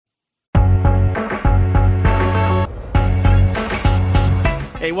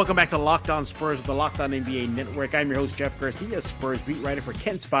Hey, welcome back to Locked On Spurs, the Locked On NBA Network. I'm your host, Jeff Garcia, Spurs beat writer for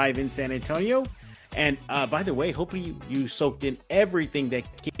Kent's 5 in San Antonio. And by the way, hopefully you soaked in everything that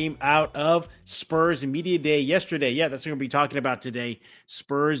came out of Spurs Media Day yesterday. Yeah, that's what we're going to be talking about today.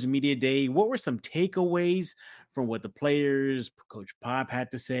 Spurs Media Day. What were some takeaways from what the players, Coach Pop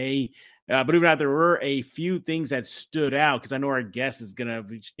had to say? Believe it or not, there were a few things that stood out because I know our guest is going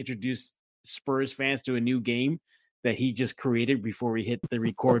to introduce Spurs fans to a new game that he just created before we hit the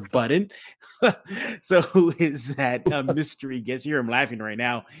record button. So who is that mystery guest? You hear him laughing right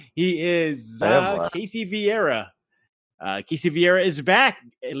now. He is Casey Vieira. Casey Vieira is back,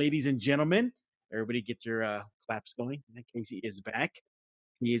 ladies and gentlemen. Everybody get your claps going. Casey is back.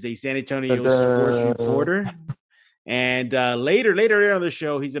 He is a San Antonio sports reporter. And later on the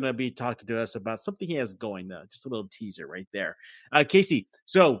show, he's going to be talking to us about something he has going. Just a little teaser right there. Casey,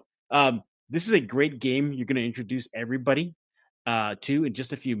 so this is a great game you're going to introduce everybody to in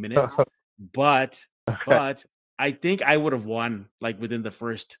just a few minutes. But I think I would have won like within the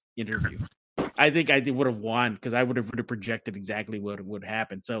first interview. I think I would have won because I would have projected exactly what would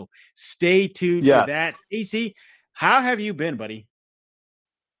happen. So stay tuned to that. Casey, how have you been, buddy?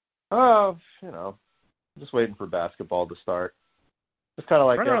 Oh, just waiting for basketball to start. It's kind of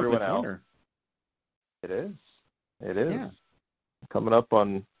like everyone else. It is. Yeah. Coming up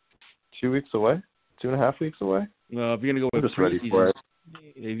on 2 weeks away, 2.5 weeks away. Well, if you're going to go with preseason,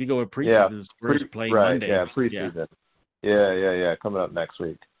 if you go with preseason, the Spurs play Monday. Yeah, preseason. Yeah. Coming up next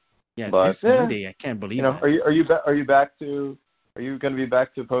week. Yeah, but, this Monday, I can't believe that. Are you going to be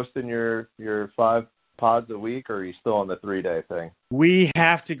back to posting your 5 pods a week, or are you still on the 3-day thing? We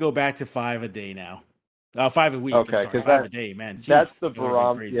have to go back to 5 a day now. 5 a week. Okay, because 5 a day, man. Jeez, that's the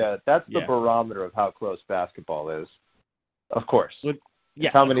barometer. Yeah, that's the barometer of how close basketball is. Of course.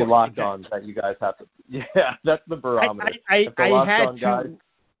 Yeah, how many locked-ons that you guys have to? Yeah, that's the barometer. I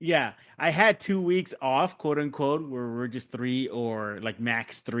had 2 weeks off, quote unquote, where we're just 3 or like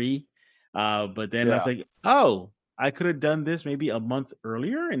max 3. But then I was like, I could have done this maybe a month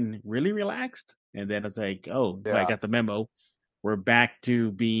earlier and really relaxed. And then it's like, I got the memo. We're back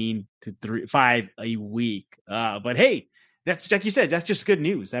to being to 5 a week. But hey, that's like you said, that's just good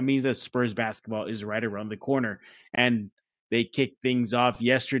news. That means that Spurs basketball is right around the corner. And they kicked things off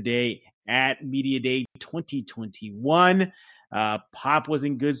yesterday at Media Day 2021. Pop was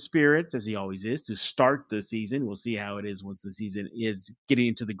in good spirits, as he always is, to start the season. We'll see how it is once the season is getting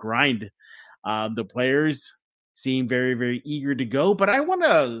into the grind. The players seem very, very eager to go. But I want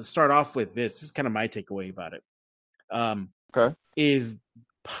to start off with this. This is kind of my takeaway about it. Is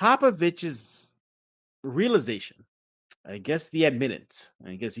Popovich's realization, I guess the admittance.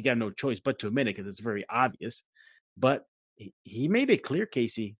 I guess he got no choice but to admit it because it's very obvious. But he made it clear,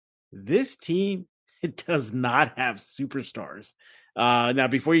 Casey, this team does not have superstars. Now,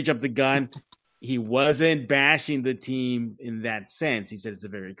 before you jump the gun, he wasn't bashing the team in that sense. He said it's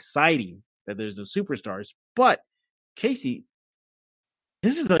very exciting that there's no superstars. But, Casey,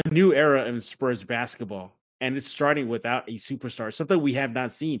 this is a new era in Spurs basketball, and it's starting without a superstar, something we have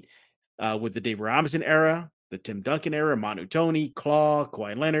not seen with the Dave Robinson era, the Tim Duncan era, Manu Toney, Claw,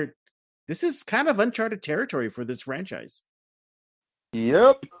 Kawhi Leonard. This is kind of uncharted territory for this franchise.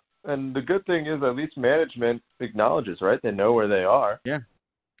 Yep. And the good thing is at least management acknowledges, right? They know where they are. Yeah.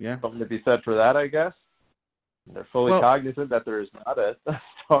 Something to be said for that, I guess. And they're fully cognizant that there is not a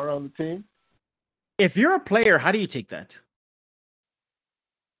star on the team. If you're a player, how do you take that?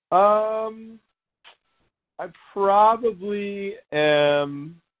 I probably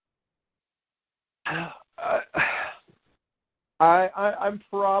am. I'm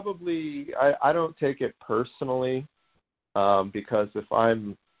probably. I don't take it personally. Because if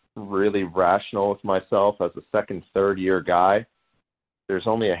I'm really rational with myself as a second, third-year guy, there's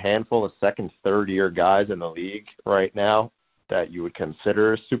only a handful of second, third-year guys in the league right now that you would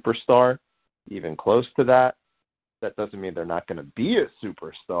consider a superstar, even close to that. That doesn't mean they're not going to be a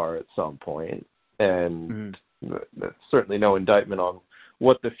superstar at some point. And there's certainly no indictment on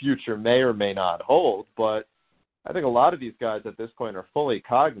what the future may or may not hold. But I think a lot of these guys at this point are fully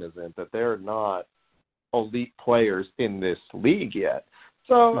cognizant that they're not elite players in this league yet.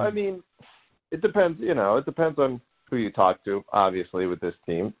 So, I mean, it depends, it depends on who you talk to, obviously, with this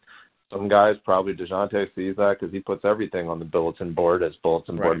team. Some guys, probably DeJounte sees that because he puts everything on the bulletin board as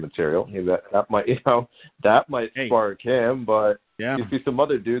bulletin board material. That might spark him, but you see some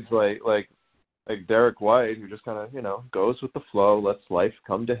other dudes like Derek White who just kind of, goes with the flow, lets life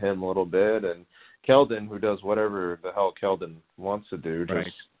come to him a little bit, and Keldon who does whatever the hell Keldon wants to do.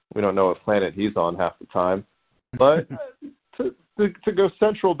 We don't know what planet he's on half the time. But to go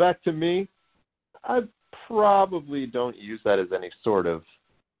central back to me, I probably don't use that as any sort of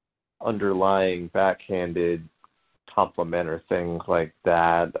underlying backhanded compliment or things like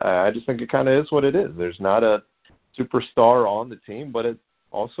that. I just think it kind of is what it is. There's not a superstar on the team, but it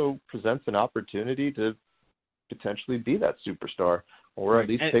also presents an opportunity to potentially be that superstar, or Right. at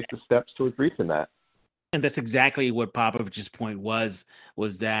least take the steps towards reaching that. And that's exactly what Popovich's point was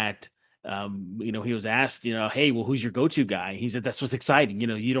that, he was asked, hey, well, who's your go-to guy? He said, that's what's exciting.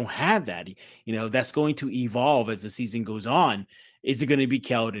 You don't have that. That's going to evolve as the season goes on. Is it going to be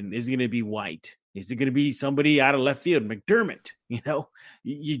Keldon? Is it going to be White? Is it going to be somebody out of left field, McDermott?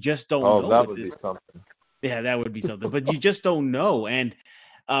 You just don't know. That would be something. Yeah, that would be something, but you just don't know. And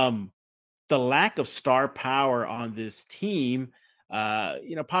the lack of star power on this team,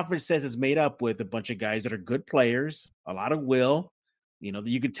 Popovich says is made up with a bunch of guys that are good players, a lot of will.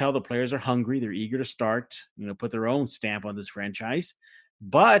 You can tell the players are hungry. They're eager to start, put their own stamp on this franchise.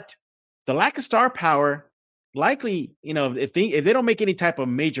 But the lack of star power, likely, if they don't make any type of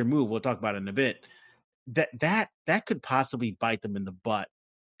major move, we'll talk about it in a bit, that could possibly bite them in the butt.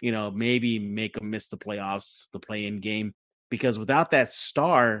 Maybe make them miss the playoffs, the play-in game, because without that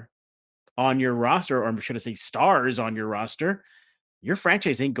star on your roster, or should I say stars on your roster, your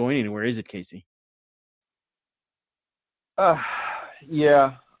franchise ain't going anywhere, is it, Casey?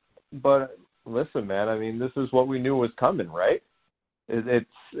 Yeah, but listen, man, I mean, this is what we knew was coming, right? It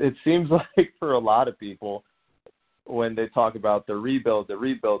seems like for a lot of people, when they talk about the rebuild,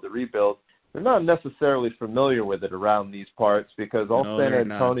 they're not necessarily familiar with it around these parts, because San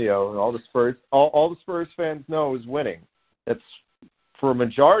Antonio and all the Spurs fans know is winning. It's, for a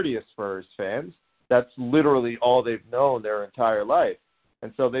majority of Spurs fans, that's literally all they've known their entire life.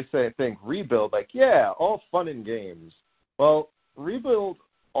 And so they think rebuild, like, yeah, all fun and games. Well, rebuild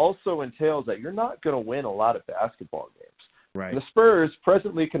also entails that you're not going to win a lot of basketball games. Right. The Spurs,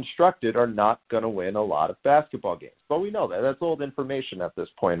 presently constructed, are not going to win a lot of basketball games. But we know that. That's old information at this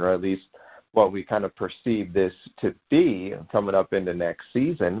point, or at least what we kind of perceive this to be coming up into next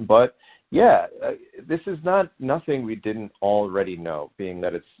season. But yeah, this is nothing we didn't already know, being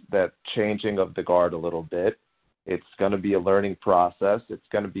that it's that changing of the guard a little bit. It's going to be a learning process. It's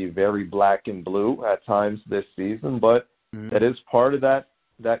going to be very black and blue at times this season, but that is part of that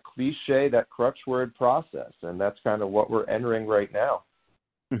cliche, that crutch word process, and that's kind of what we're entering right now.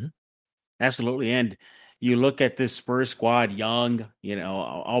 Mm-hmm. Absolutely. And you look at this Spurs squad, young,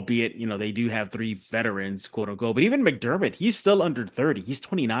 albeit, they do have 3 veterans, quote unquote, but even McDermott, he's still under 30. He's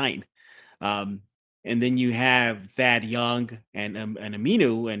 29. And then you have Thad Young and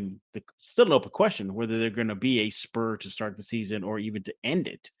Aminu, and still an open question whether they're going to be a Spur to start the season or even to end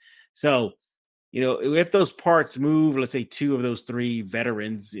it. So, if those parts move, let's say 2 of those 3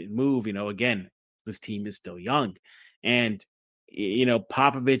 veterans move, again, this team is still young. And,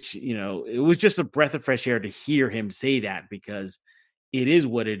 Popovich, it was just a breath of fresh air to hear him say that, because it is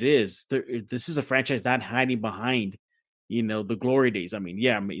what it is. This is a franchise not hiding behind, the glory days. I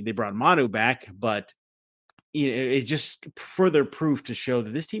mean, they brought Manu back, but it's just further proof to show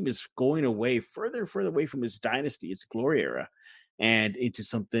that this team is going further away from its dynasty, its glory era, and into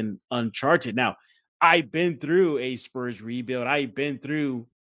something uncharted. Now, I've been through a Spurs rebuild. I've been through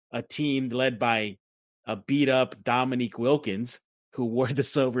a team led by a beat up Dominique Wilkins, who wore the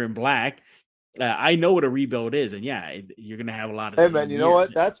silver and black. I know what a rebuild is, and you're going to have a lot of. Hey, man, you know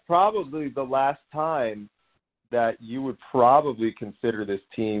what? That's probably the last time that you would probably consider this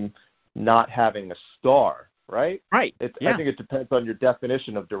team not having a star, right? Right. I think it depends on your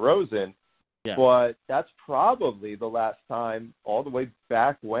definition of DeRozan. Yeah. But that's probably the last time, all the way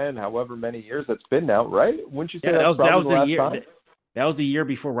back when, however many years it's been now, right? Wouldn't you say that was the last time? That was the year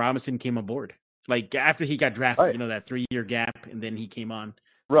before Robinson came aboard. Like after he got drafted, right. That 3-year gap, and then he came on.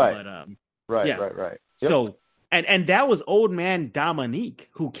 Right. But, right. Yep. So, and that was old man Dominique,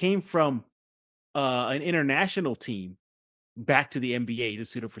 who came from an international team back to the NBA to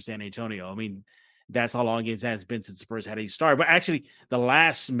suit up for San Antonio. I mean, that's how long it has been since Spurs had a star. But actually, the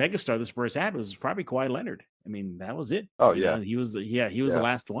last megastar the Spurs had was probably Kawhi Leonard. I mean, that was it. Oh, yeah. He was the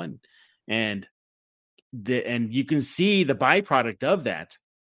last one. And you can see the byproduct of that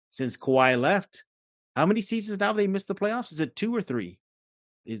since Kawhi left. How many seasons now have they missed the playoffs? Is it 2 or 3?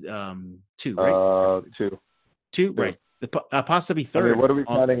 Is 2, right? 2. 2, right. Possibly 3rd. I mean, what are we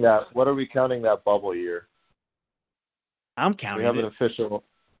counting that? What are we counting that bubble year? I'm counting. We have an official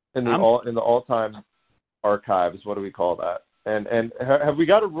in the all-time archives. What do we call that? And have we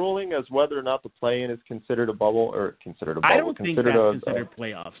got a ruling as whether or not the play-in is considered a bubble or considered a bubble? I don't think that's considered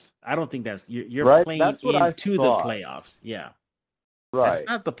playoffs. I don't think that's you're right? playing into the playoffs. Yeah, right. That's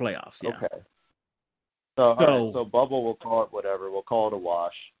not the playoffs. Yeah. Okay. So bubble, we'll call it whatever. We'll call it a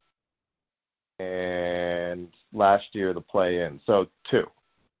wash. And last year the play-in. So 2.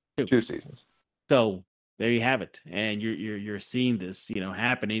 2 seasons. So there you have it, and you're seeing this,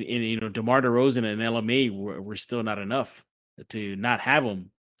 happening. And DeMar DeRozan and LMA were still not enough to not have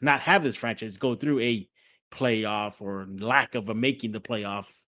this franchise go through a playoff or lack of a making the playoff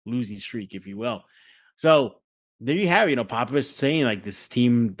losing streak, if you will. So there you have, Popovich saying like this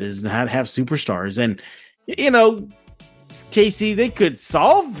team does not have superstars, and Casey, they could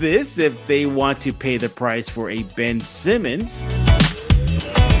solve this if they want to pay the price for a Ben Simmons.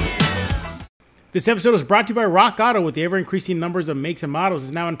 This episode is brought to you by Rock Auto. With the ever-increasing numbers of makes and models,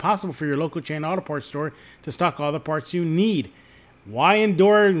 it's now impossible for your local chain auto parts store to stock all the parts you need. Why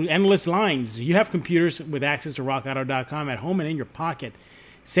endure endless lines? You have computers with access to rockauto.com at home and in your pocket.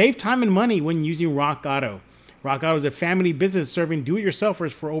 Save time and money when using Rock Auto. Rock Auto is a family business serving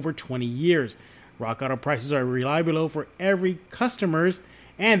do-it-yourselfers for over 20 years. Rock Auto prices are reliably low for every customer,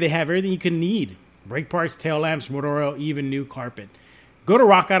 and they have everything you can need. Brake parts, tail lamps, motor oil, even new carpet. Go to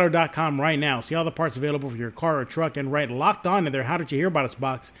rockauto.com right now. See all the parts available for your car or truck and write Locked On in their How Did You Hear About Us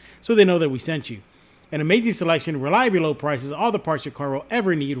box so they know that we sent you. An amazing selection, reliably low prices, all the parts your car will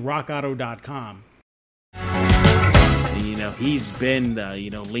ever need, rockauto.com. He's been,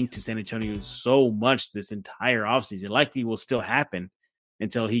 linked to San Antonio so much this entire offseason. It likely will still happen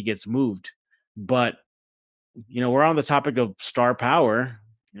until he gets moved. But, we're on the topic of star power.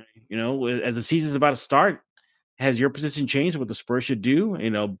 As the season's about to start, has your position changed? What the Spurs should do?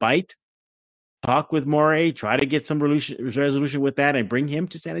 Bite, talk with Morey, try to get some resolution with that and bring him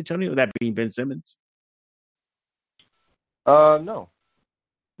to San Antonio, that being Ben Simmons?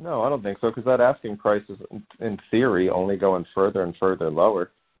 No, I don't think so, because that asking price is, in theory, only going further and further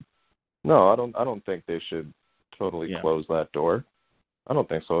lower. No, I don't think they should totally close that door. I don't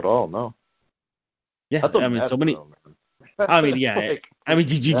think so at all. No. Yeah, so many.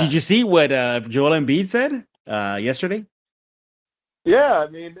 Did you see what Joel Embiid said yesterday? Yeah,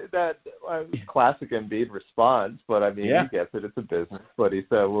 that classic Embiid response, but he gets it. It's a business. But he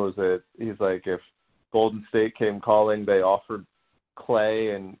said, what was it? He's like, if Golden State came calling, they offered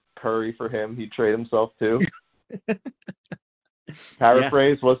Clay and Curry for him, he'd trade himself too.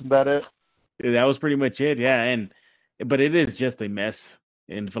 Paraphrase, wasn't that it? That was pretty much it, yeah. But it is just a mess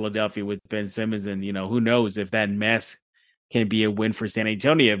in Philadelphia with Ben Simmons, and who knows if that mess can be a win for San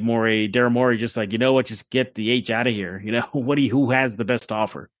Antonio. If Daryl Morey just like, just get the H out of here. Who has the best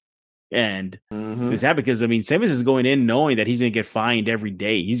offer? And it's that because Simmons is going in knowing that he's going to get fined every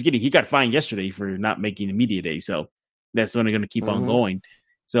day. He got fined yesterday for not making the media day, so that's only going to keep on going.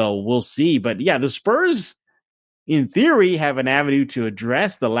 So we'll see. But yeah, the Spurs, in theory, have an avenue to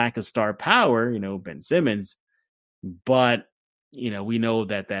address the lack of star power. Ben Simmons, but we know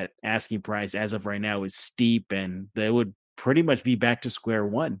that asking price as of right now is steep, and they would pretty much be back to square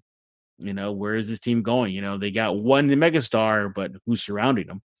one. Where is this team going? They got one megastar, but who's surrounding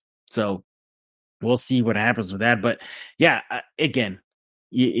them? So we'll see what happens with that. But yeah, again,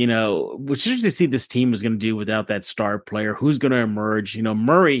 which is to see this team is going to do without that star player. Who's going to emerge?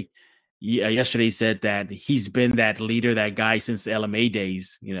 Murray yesterday said that he's been that leader, that guy since the LMA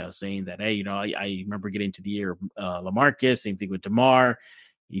days, saying that, hey, I remember getting to the year of LaMarcus, same thing with DeMar.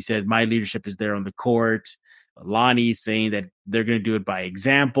 He said, my leadership is there on the court. Lonnie saying that they're going to do it by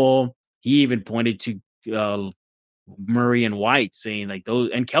example. He even pointed to Murray and White saying like those,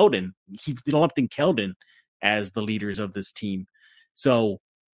 and Keldon, he lumped in Keldon as the leaders of this team. So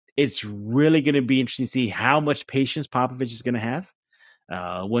it's really going to be interesting to see how much patience Popovich is going to have.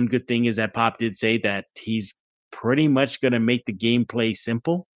 One good thing is that Pop did say that he's pretty much going to make the game plan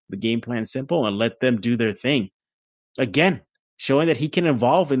simple, and let them do their thing. Again, showing that he can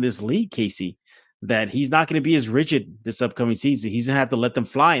evolve in this league, Casey, that he's not going to be as rigid this upcoming season. He's going to have to let them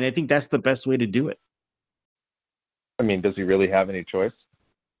fly, and I think that's the best way to do it. Does he really have any choice?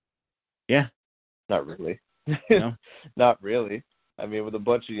 Yeah. Not really. No. Not really. With a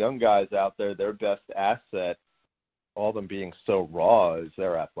bunch of young guys out there, their best asset, all of them being so raw, is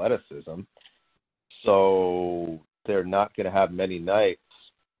their athleticism. So they're not going to have many nights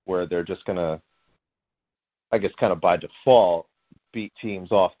where they're just going to, I guess, kind of by default, beat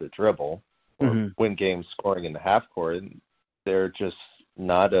teams off the dribble or win games scoring in the half court. And they're just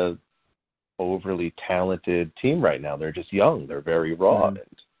not a overly talented team right now. They're just young. They're very raw. And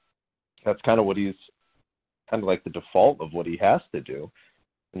that's kind of what he's kind of like the default of what he has to do.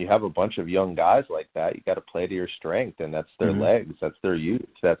 When you have a bunch of young guys like that, you got to play to your strength, and that's their legs, that's their youth,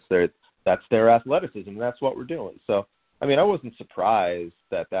 that's their athleticism, and that's what we're doing. So, I wasn't surprised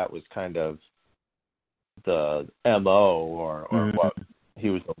that was kind of the MO or what he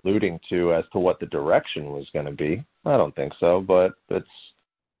was alluding to as to what the direction was going to be. I don't think so, but it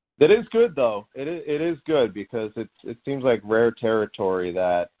is good though. It is good because it seems like rare territory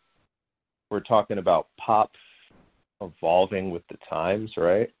that we're talking about Pop evolving with the times,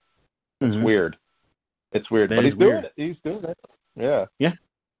 right? It's Mm-hmm. weird. It's weird, That but is he's doing weird. it. He's doing it. Yeah. Yeah.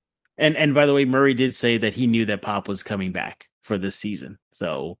 And by the way, Murray did say that he knew that Pop was coming back for this season.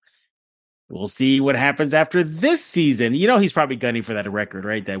 So we'll see what happens after this season. He's probably gunning for that record,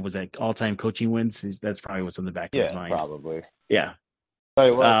 right? That was like all-time coaching wins. That's probably what's in the back of his Yeah, mind. probably. Yeah. Tell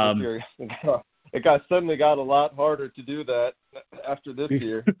you what, this Um, year it got suddenly got a lot harder to do that after this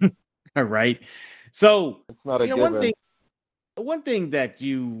year. all right. So, It's not a one given. thing that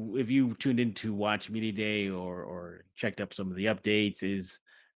if you tuned in to watch Media Day or checked up some of the updates, is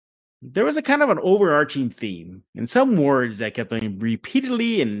there was a kind of an overarching theme and some words that kept being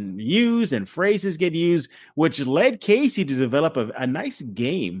repeatedly and used and phrases get used, which led Casey to develop a nice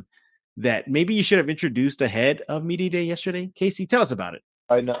game that maybe you should have introduced ahead of Media Day yesterday. Casey, tell us about it.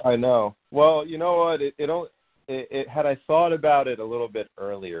 I know. Well, you know what? It had I thought about it a little bit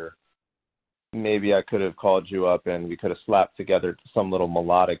earlier, maybe I could have called you up and we could have slapped together some little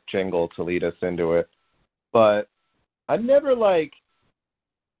melodic jingle to lead us into it. But I never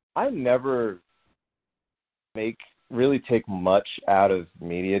really take much out of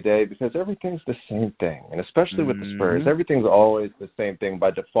Media Day because everything's the same thing. And especially with the Spurs, everything's always the same thing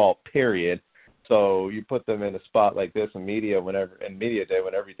by default, period. So you put them in a spot like this in Media Day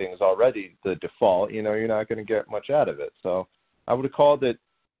when everything's already the default, you're not going to get much out of it. So I would have called it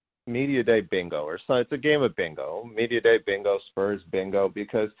Media Day bingo, or so. It's a game of bingo. Media Day bingo, Spurs bingo,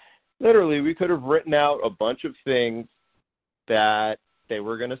 because literally we could have written out a bunch of things that they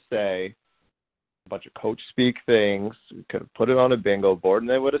were going to say, a bunch of coach speak things. We could have put it on a bingo board and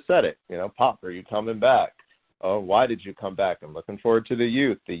they would have said it. Pop, are you coming back? Oh, why did you come back? I'm looking forward to the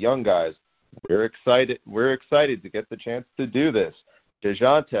youth, the young guys. We're excited. We're excited to get the chance to do this.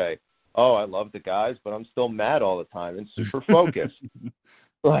 DeJounte, oh, I love the guys, but I'm still mad all the time and super focused.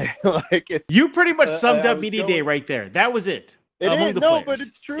 You pretty much summed I up was Media Day going. right there. That was it. It Among is the no, players. but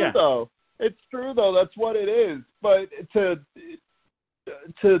it's true Yeah. though. It's true though. That's what it is. But to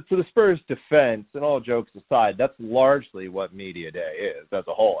the Spurs' defense, and all jokes aside, that's largely what Media Day is as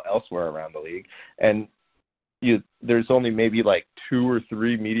a whole elsewhere around the league. And there's only maybe like 2 or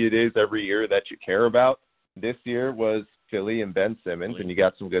 3 Media Days every year that you care about. This year was Philly and Ben Simmons, and you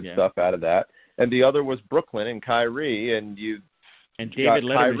got some good stuff out of that. And the other was Brooklyn and Kyrie, and David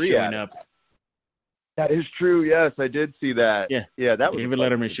Letterman showing up. That is true. Yes, I did see that. Yeah, that was David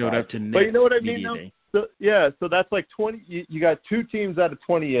Letterman showed up to Nets. But you know what I Media mean? Day. So that's like 20. You got 2 teams out of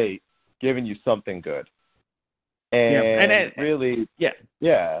 28 giving you something good. And really, yeah.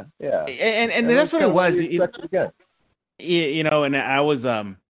 And that's what it was. And I was,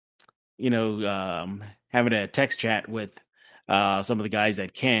 having a text chat with some of the guys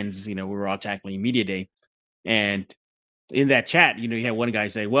at Cairns. We were all tackling Media Day, and in that chat, you had one guy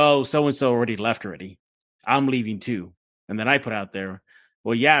say, "Well, so and so already left already. I'm leaving too." And then I put out there,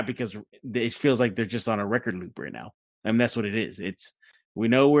 "Well, yeah, because it feels like they're just on a record loop right now." I mean, that's what it is. We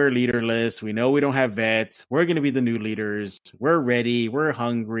know we're leaderless. We know we don't have vets. We're going to be the new leaders. We're ready. We're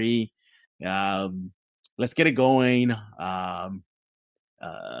hungry. Let's get it going.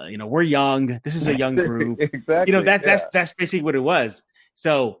 We're young. This is a young group. Exactly. That's basically what it was.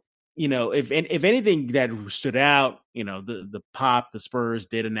 So, if anything that stood out, the Spurs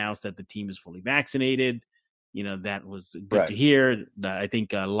did announce that the team is fully vaccinated. That was good to hear. I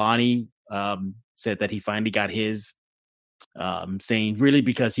think Lonnie said that he finally got his, saying really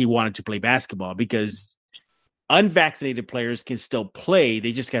because he wanted to play basketball, because unvaccinated players can still play.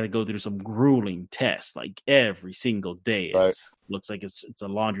 They just got to go through some grueling tests like every single day. It looks like it's a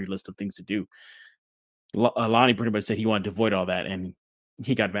laundry list of things to do. Lonnie pretty much said he wanted to avoid all that, and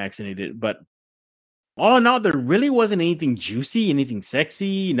he got vaccinated. But all in all, there really wasn't anything juicy, anything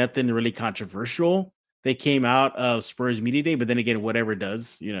sexy, nothing really controversial. They came out of Spurs Media Day, but then again, whatever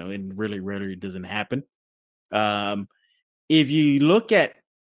does, it really rarely doesn't happen. If you look at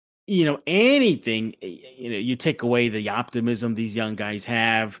anything, you take away the optimism these young guys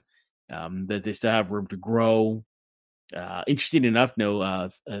have, that they still have room to grow. Interesting enough,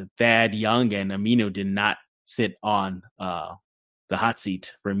 Thad Young and Amino did not sit on the hot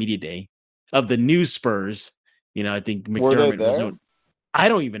seat for Media Day of the new Spurs. I think McDermott was. I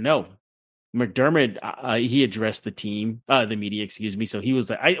don't even know. McDermott, he addressed the media, excuse me. So he was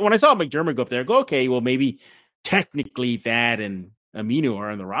like, when I saw McDermott go up there, I go, okay, well, maybe technically Thad and Amino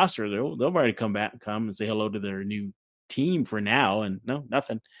are on the roster. They'll probably come and say hello to their new team for now. And no,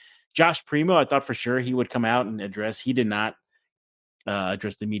 nothing. Josh Primo, I thought for sure he would come out and address. He did not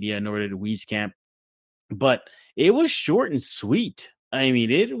address the media, nor did Wieskamp. But it was short and sweet. I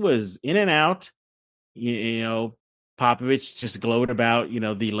mean, it was in and out. Popovich just glowed about,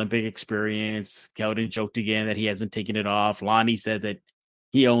 the Olympic experience. Keldon joked again that he hasn't taken it off. Lonnie said that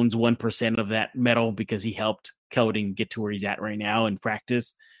he owns 1% of that medal because he helped Keldon get to where he's at right now in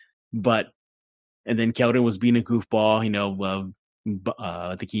practice. And then Keldon was being a goofball.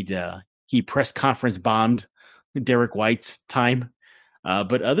 I think he press conference bombed Derek White's time.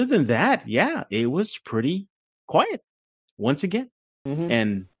 But other than that, yeah, it was pretty quiet once again. Mm-hmm.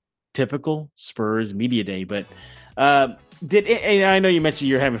 And typical Spurs media day. But and I know you mentioned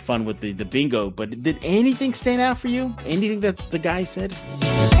you're having fun with the bingo, but did anything stand out for you? Anything that the guy said?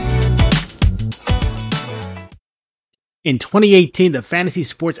 In 2018, the fantasy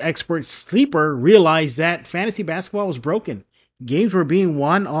sports expert Sleeper realized that fantasy basketball was broken. Games were being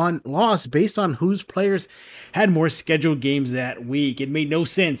won on lost based on whose players had more scheduled games that week. It made no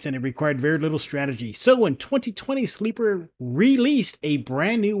sense and it required very little strategy. So in 2020, Sleeper released a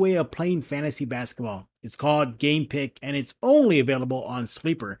brand new way of playing fantasy basketball. It's called Game Pick and it's only available on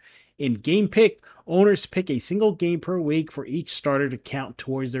Sleeper. In Game Pick, owners pick a single game per week for each starter to count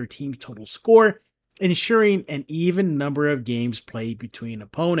towards their team's total score, ensuring an even number of games played between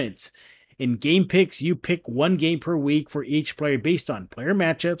opponents. In game picks, you pick one game per week for each player based on player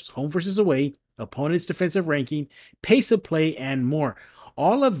matchups, home versus away, opponent's defensive ranking, pace of play, and more.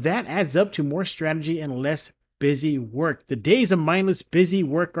 All of that adds up to more strategy and less busy work. The days of mindless busy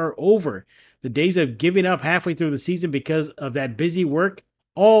work are over. The days of giving up halfway through the season because of that busy work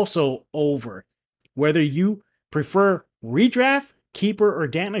also over. Whether you prefer redraft, keeper, or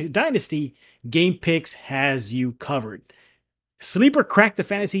dynasty, Game Picks has you covered. Sleeper cracked the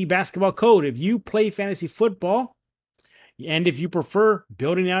fantasy basketball code. If you play fantasy football and if you prefer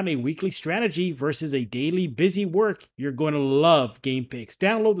building out a weekly strategy versus a daily busy work, you're going to love Game Picks.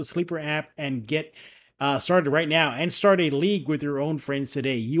 Download the Sleeper app and get started right now and start a league with your own friends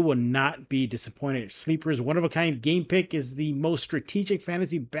today. You will not be disappointed. Sleeper's one-of-a-kind Game Pick is the most strategic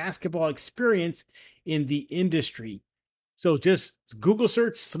fantasy basketball experience in the industry. So just Google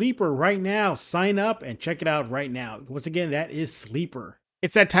search Sleeper right now, sign up and check it out right now. Once again, that is Sleeper.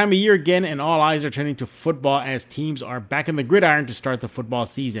 It's that time of year again, and all eyes are turning to football as teams are back in the gridiron to start the football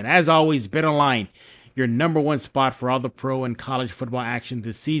season. As always, BetOnline, your number one spot for all the pro and college football action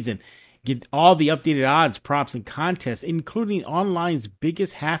this season. Get all the updated odds, props, and contests, including online's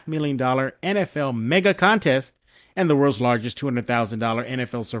biggest $500,000 NFL mega contest and the world's largest $200,000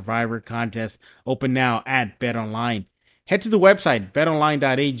 NFL Survivor contest, open now at BetOnline. Head to the website,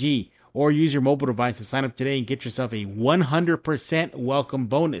 betonline.ag, or use your mobile device to sign up today and get yourself a 100% welcome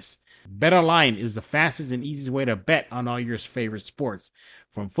bonus. BetOnline is the fastest and easiest way to bet on all your favorite sports.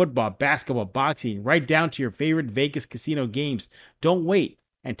 From football, basketball, boxing, right down to your favorite Vegas casino games. Don't wait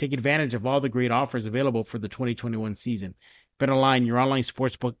and take advantage of all the great offers available for the 2021 season. BetOnline, your online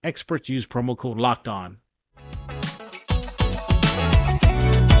sportsbook experts, use promo code LOCKEDON.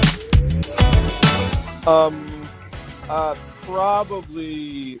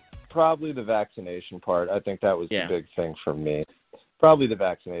 Probably the vaccination part. I think that was the big thing for me. Probably the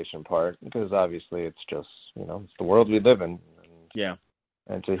vaccination part, because obviously it's just, it's the world we live in.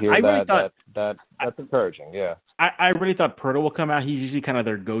 And to hear that's encouraging. Yeah. I really thought Pirtle will come out. He's usually kind of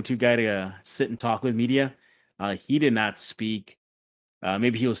their go-to guy to sit and talk with media. He did not speak.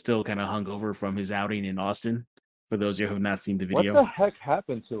 Maybe he was still kind of hungover from his outing in Austin. For those of you who have not seen the video. What the heck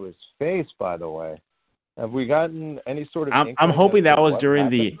happened to his face, by the way? Have we gotten any sort of? I'm hoping that was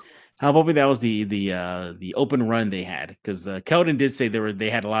during happened? I'm hoping that was the open run they had, because Keldon did say they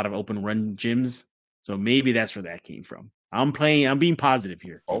had a lot of open run gyms, so maybe that's where that came from. I'm being positive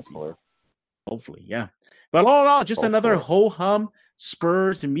here. Hopefully, yeah. But all in all, just another ho-hum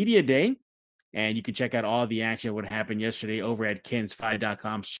Spurs Media Day. And you can check out all the action what happened yesterday over at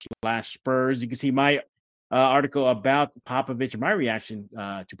kens5.com/Spurs. You can see my article about Popovich and my reaction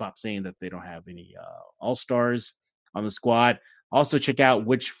to Pop saying that they don't have any all-stars on the squad. Also, check out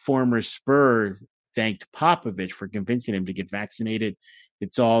which former Spur thanked Popovich for convincing him to get vaccinated.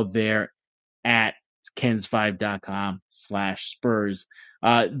 It's all there at kens5.com/Spurs.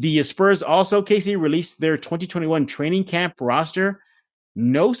 The Spurs also, Casey, released their 2021 training camp roster.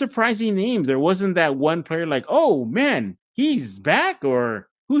 No surprising names. There wasn't that one player like, oh, man, he's back, or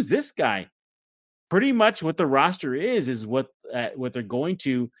who's this guy? Pretty much what the roster is what they're going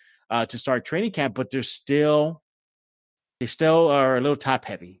to start training camp, but they still are a little top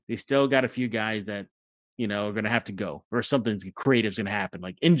heavy. They still got a few guys that are going to have to go, or something creative's going to happen,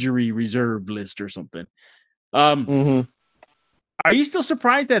 like injury reserve list or something. Are you still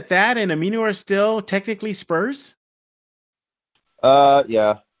surprised that and Amino are still technically Spurs?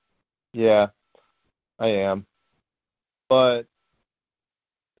 Yeah, I am. But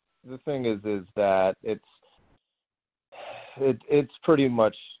the thing is that it's pretty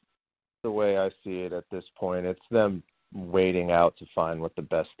much the way I see it at this point. It's them waiting out to find what the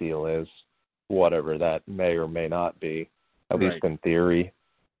best deal is, whatever that may or may not be, at least in theory.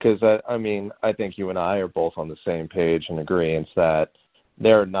 Because, I think you and I are both on the same page and agreeing that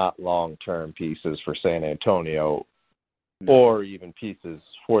they're not long-term pieces for San Antonio or even pieces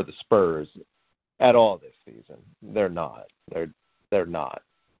for the Spurs at all this season. They're not. They're not.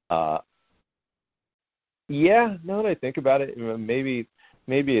 Yeah, now that I think about it, maybe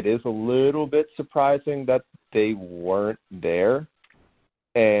it is a little bit surprising that they weren't there,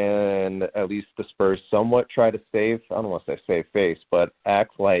 and at least the Spurs somewhat try to save, I don't want to say save face, but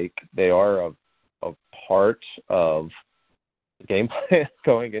act like they are a part of the game plan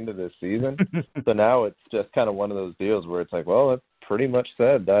going into this season. So now it's just kind of one of those deals where it's like, well, it pretty much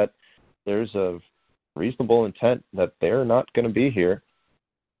said that there's a reasonable intent that they're not going to be here.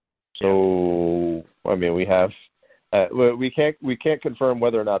 So, we have we can't confirm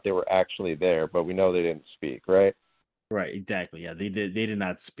whether or not they were actually there, but we know they didn't speak, right? Right, exactly. Yeah, they did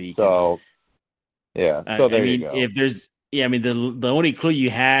not speak. So, yeah. So there you go. If there's, the only clue you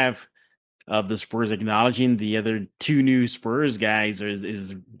have of the Spurs acknowledging the other two new Spurs guys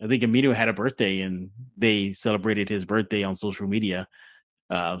is I think Amino had a birthday and they celebrated his birthday on social media.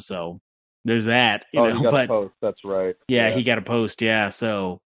 So there's that. He got a post. That's right. Yeah, he got a post. Yeah,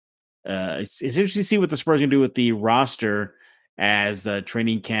 so it's interesting to see what the Spurs are going to do with the roster as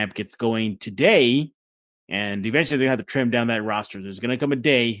training camp gets going today. And eventually they're going to have to trim down that roster. There's going to come a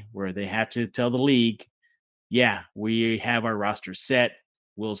day where they have to tell the league, yeah, we have our roster set.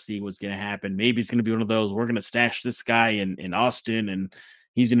 We'll see what's going to happen. Maybe it's going to be one of those, we're going to stash this guy in Austin, and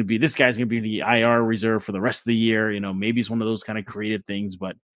this guy's going to be in the IR reserve for the rest of the year. Maybe it's one of those kind of creative things,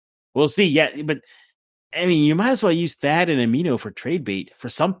 but we'll see. Yeah, but you might as well use Thad and Amino for trade bait for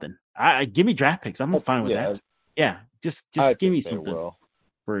something. Give me draft picks. I'm fine with that. Yeah, just give me something. Will.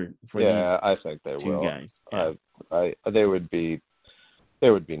 For these I think they two will. Guys. Yeah. They would be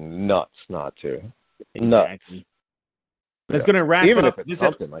nuts not to. Exactly. Nuts. That's going to wrap even up if it's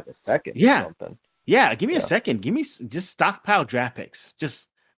something like a second. Yeah. Something. Yeah. Give me a second. Give me just stockpile draft picks. Just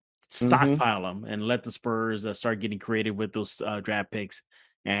stockpile them and let the Spurs start getting creative with those draft picks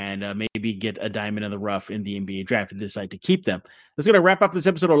and maybe get a diamond in the rough in the NBA draft and decide to keep them. That's going to wrap up this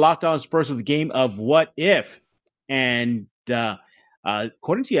episode of Locked On Spurs with the game of What If. And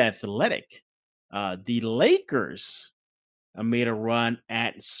according to The Athletic, the Lakers made a run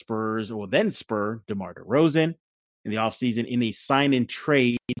at Spurs, or then Spur DeMar DeRozan in the offseason in a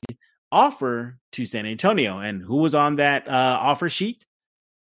sign-and-trade offer to San Antonio. And who was on that offer sheet?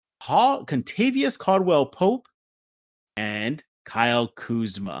 Contavious Caldwell-Pope and Kyle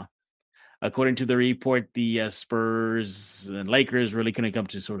Kuzma. According to the report, the Spurs and Lakers really couldn't come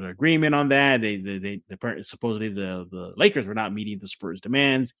to sort of agreement on that. They supposedly the Lakers were not meeting the Spurs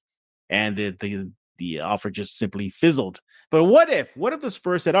demands, and the offer just simply fizzled. But what if the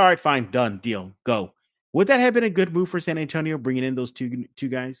Spurs said, "All right, fine, done, deal, go"? Would that have been a good move for San Antonio, bringing in those two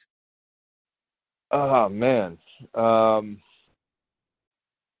guys? Oh man, I'm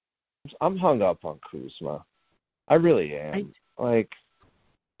hung up on Kuzma. I really am. Right? Like,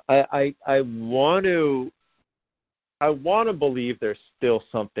 I want to believe there's still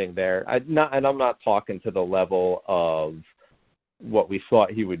something there. I'm not talking to the level of what we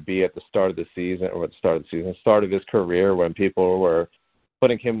thought he would be at the start of the season, start of his career, when people were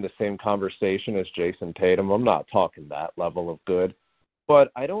putting him in the same conversation as Jason Tatum. I'm not talking that level of good,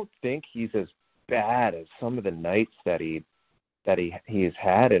 but I don't think he's as bad as some of the nights that he's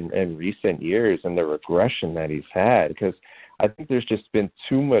had in recent years and the regression that he's had, because I think there's just been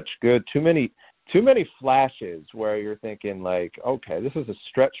too much good, too many flashes where you're thinking like, okay, this is a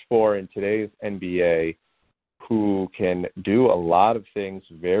stretch four in today's NBA who can do a lot of things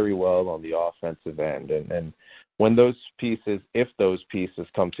very well on the offensive end. And when if those pieces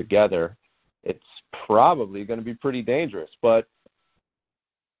come together, it's probably going to be pretty dangerous. But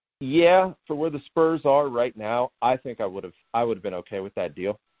yeah, for where the Spurs are right now, I think I would have been okay with that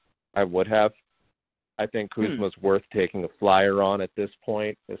deal. I would have. I think Kuzma's worth taking a flyer on at this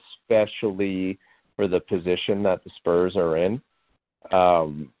point, especially for the position that the Spurs are in.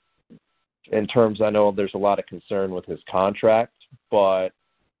 In terms, I know there's a lot of concern with his contract, but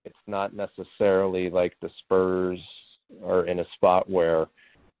it's not necessarily like the Spurs are in a spot where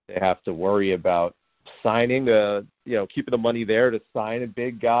they have to worry about signing keeping the money there to sign a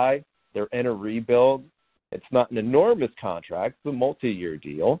big guy. They're in a rebuild. It's not an enormous contract. It's a multi-year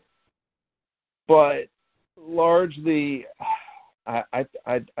deal. But largely, I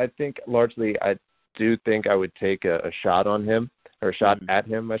do think I would take a shot on him, or a shot at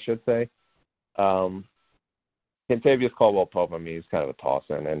him, I should say. Kentavious Caldwell-Pope, I mean, he's kind of a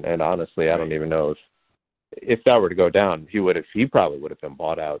toss-in, and honestly, I Right. don't even know if that were to go down, he probably would have been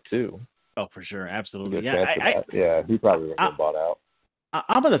bought out too. Oh, for sure, You absolutely. get a Yeah, chance of that. Yeah, he probably would have been bought out.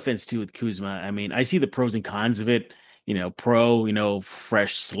 I'm on the fence too with Kuzma. I mean, I see the pros and cons of it.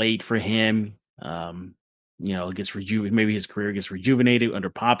 Fresh slate for him. Gets maybe his career gets rejuvenated under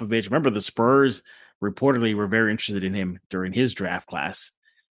Popovich. Remember, the Spurs reportedly were very interested in him during his draft class.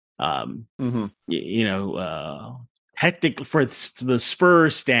 Um, Mm-hmm. Hectic for the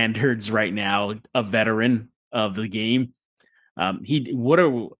Spurs standards right now, a veteran of the game. He would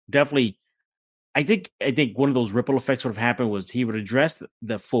have definitely. I think one of those ripple effects would have happened was he would address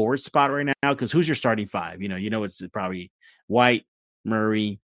the forward spot right now, because who's your starting five? It's probably White,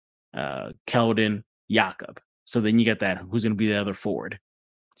 Murray, Keldon, Jakob. So then you got that. Who's going to be the other forward?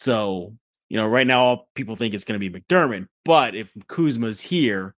 So right now all people think it's going to be McDermott, but if Kuzma's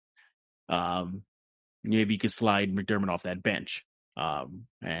here, maybe you could slide McDermott off that bench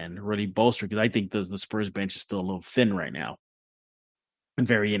and really bolster, because I think the Spurs bench is still a little thin right now and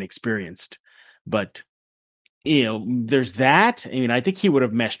very inexperienced. But there's that. I mean, I think he would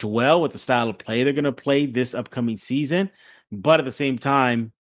have meshed well with the style of play they're going to play this upcoming season. But at the same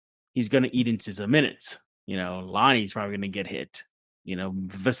time, he's going to eat into some minutes. Lonnie's probably going to get hit.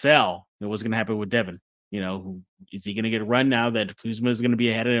 Vassell, what's going to happen with Devin? Is he going to get a run now that Kuzma is going to be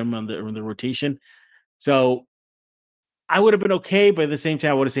ahead of him on the rotation? So I would have been okay, but at the same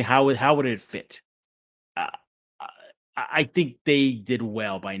time, I would say how would it fit? Uh, I think they did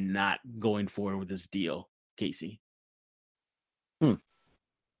well by not going forward with this deal, Casey.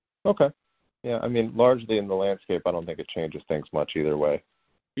 Okay. Yeah, I mean, largely in the landscape, I don't think it changes things much either way.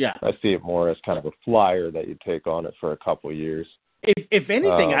 Yeah. I see it more as kind of a flyer that you take on it for a couple of years. If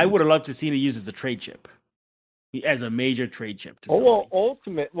anything, I would have loved to see it used as a trade chip, as a major trade chip. See,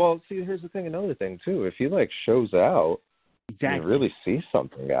 here's the thing. Another thing too. If he shows out, exactly, you really see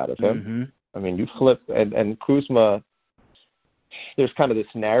something out of him. Mm-hmm. I mean, you flip and Kuzma. There's kind of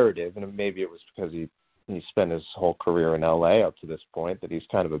this narrative, and maybe it was because he spent his whole career in LA up to this point, that he's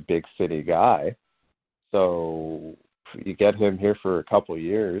kind of a big city guy. So you get him here for a couple of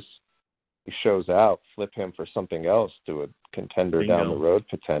years, he shows out, flip him for something else to a contender Bingo. down the road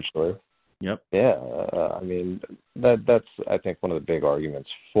potentially. Yep. Yeah, I mean that's I think one of the big arguments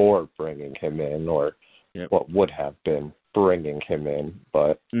for bringing him in, or what would have been bringing him in,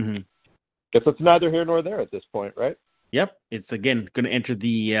 but guess it's neither here nor there at this point, right? Yep, it's again going to enter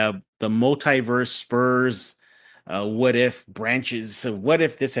the multiverse Spurs. What if branches? So what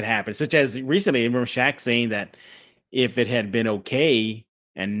if this had happened? Such as recently, I remember Shaq saying that if it had been okay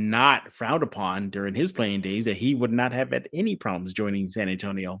and not frowned upon during his playing days, that he would not have had any problems joining San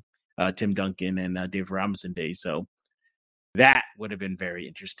Antonio, Tim Duncan and David Robinson days. So that would have been very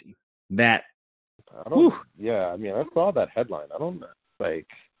interesting. Yeah, I mean, I saw that headline. I don't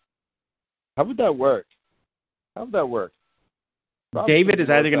how would that work? How would that work? David is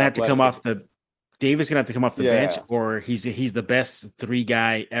either going to have to come off the. David's going to have to come off the bench, or he's the best three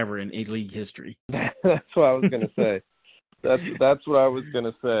guy ever in A-League history. That's what I was going to say. That's what I was going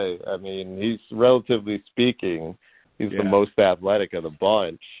to say. I mean, he's relatively speaking, he's the most athletic of the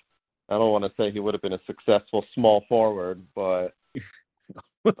bunch. I don't want to say he would have been a successful small forward, but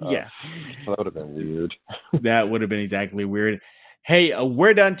that would have been weird. That would have been exactly weird. Hey,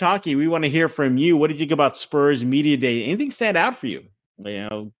 we're done talking. We want to hear from you. What did you think about Spurs Media Day? Anything stand out for you?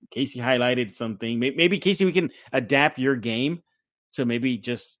 Casey highlighted something. Maybe Casey, we can adapt your game. So maybe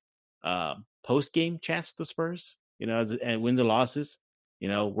just post-game chats with the Spurs, and wins and losses.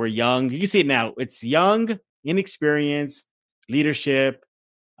 We're young. You can see it now. It's young, inexperienced, leadership.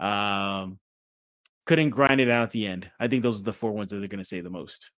 Couldn't grind it out at the end. I think those are the four ones that they're going to say the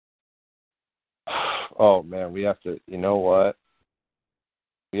most. Oh, man, we have to, you know what?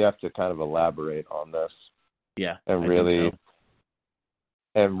 We have to kind of elaborate on this. Yeah. And really,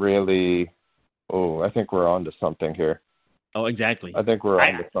 I think we're on to something here. Oh, exactly. I think we're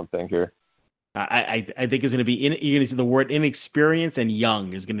on to something here. I think it's going to be, you're going to see the word inexperienced and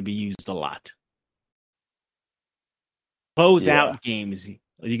young is going to be used a lot. Close out games.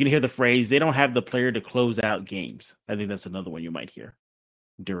 You can hear the phrase, they don't have the player to close out games. I think that's another one you might hear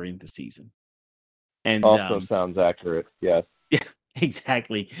during the season. And also sounds accurate. Yes. Yeah,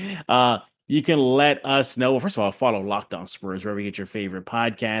 exactly. You can let us know. Well, first of all, follow Locked On Spurs wherever you get your favorite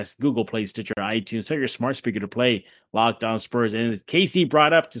podcast, Google Play, Stitcher, iTunes. Tell your smart speaker to play Locked On Spurs. And as Casey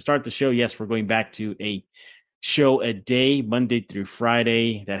brought up to start the show, yes, we're going back to a show a day, Monday through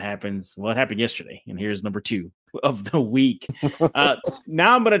Friday. That happens. Well, it happened yesterday. And here's number 2 of the week.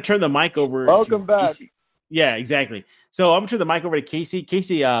 Now I'm going to turn the mic over. Welcome back. Casey. Yeah, exactly. So I'm going to turn the mic over to Casey.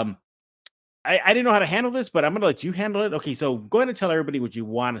 Casey, I didn't know how to handle this, but I'm gonna let you handle it. Okay, so go ahead and tell everybody what you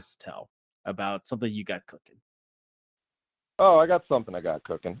want us to tell about something you got cooking. Oh, I got something I got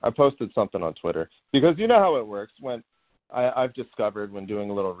cooking. I posted something on Twitter because you know how it works when I've discovered when doing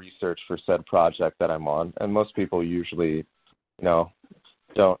a little research for said project that I'm on, and most people usually,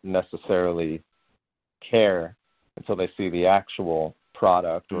 don't necessarily care until they see the actual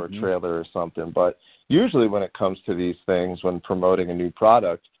product or a trailer or something. But usually when it comes to these things, when promoting a new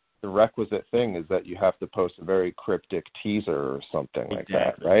product, the requisite thing is that you have to post a very cryptic teaser or something like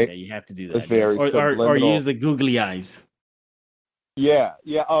that, right? Yeah, you have to do It's that. very Or use the googly eyes. Yeah.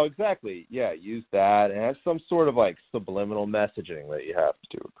 Oh, exactly. Yeah, use that and have some sort of like subliminal messaging that you have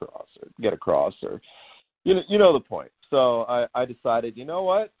to get across, or you know the point. So I decided, you know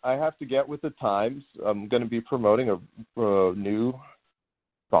what? I have to get with the times. I'm going to be promoting a new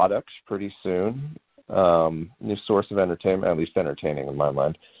product pretty soon, new source of entertainment, at least entertaining in my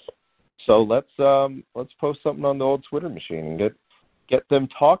mind. So let's post something on the old Twitter machine and get them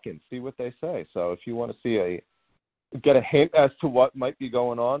talking, see what they say. So if you want to get a hint as to what might be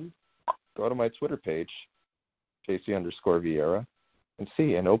going on, go to my Twitter page, Casey_Vieira, and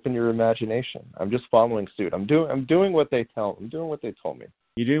see and open your imagination. I'm just following suit. I'm doing what they told me.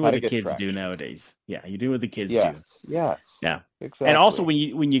 You're doing what the kids do nowadays. Yeah, you're doing what the kids do. Yeah. Exactly. And also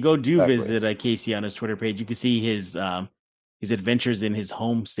when you go visit Casey on his Twitter page, you can see his adventures in his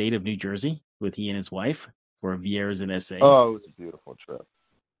home state of New Jersey with he and his wife for Vieira's in SA. Oh, it was a beautiful trip.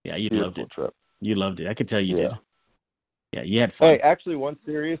 Yeah, you loved it. You loved it. I could tell you did. Yeah, you had fun. Hey, actually, one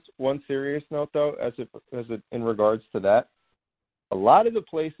serious note though, as it in regards to that, a lot of the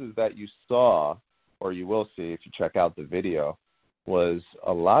places that you saw, or you will see if you check out the video, was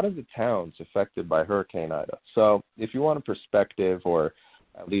a lot of the towns affected by Hurricane Ida. So if you want a perspective, or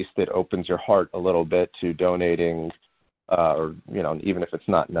at least it opens your heart a little bit to donating, or even if it's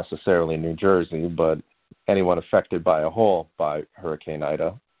not necessarily New Jersey, but anyone affected by Hurricane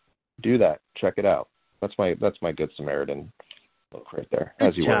Ida, do that. Check it out. That's my Good Samaritan look right there. Good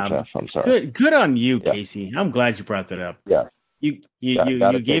as you job. were, Jeff. I'm sorry. Good on you, Casey. I'm glad you brought that up. Yeah. You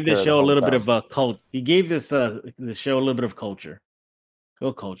gave this show a little bit of a cult. You gave this show a little bit of culture.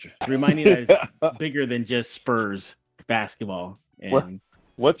 Go culture. Reminding that it's bigger than just Spurs basketball. And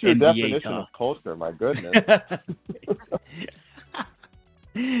what's your NBA definition talk of culture? My goodness.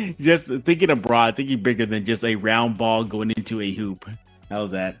 Just thinking abroad, thinking bigger than just a round ball going into a hoop.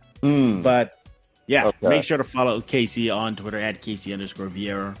 How's that? But yeah, okay. Make sure to follow Casey on Twitter at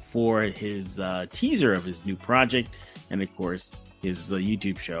Casey_Vieira for his teaser of his new project. And of course, his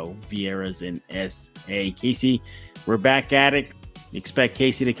YouTube show, Vieira's in SA. Casey, we're back at it. Expect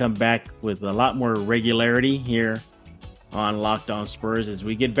Casey to come back with a lot more regularity here on Locked On Spurs as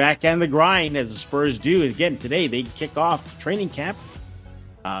we get back on the grind, as the Spurs do. Again, today they kick off training camp.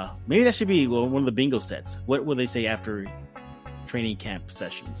 Maybe that should be one of the bingo sets. What will they say after training camp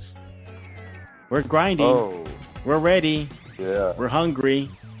sessions? We're grinding. Oh. We're ready. Yeah. We're hungry.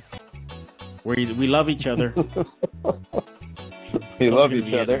 We love each other. We love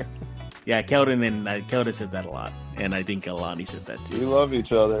each other. Yeah, Keldon said that a lot, and I think Alani said that too. We love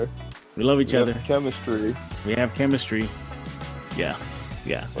each other. We love each other. Chemistry. We have chemistry. Yeah.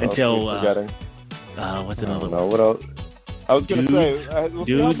 What until what's another one? What else? I was going to say, we'll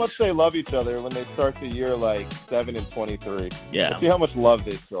see how much they love each other when they start the year like 7-23. Yeah. We'll see how much love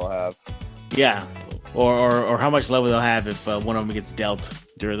they still have. Yeah. Or how much love they'll have if one of them gets dealt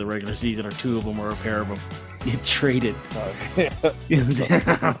during the regular season, or two of them, or a pair of them get traded.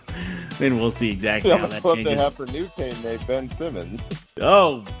 Then we'll see exactly how that changes. They have for new teammate Ben Simmons.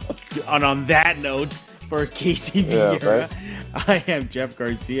 Oh, and on that note, for Casey Vieira, right? I am Jeff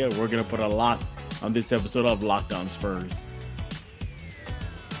Garcia. We're going to put a lock on this episode of Locked On Spurs.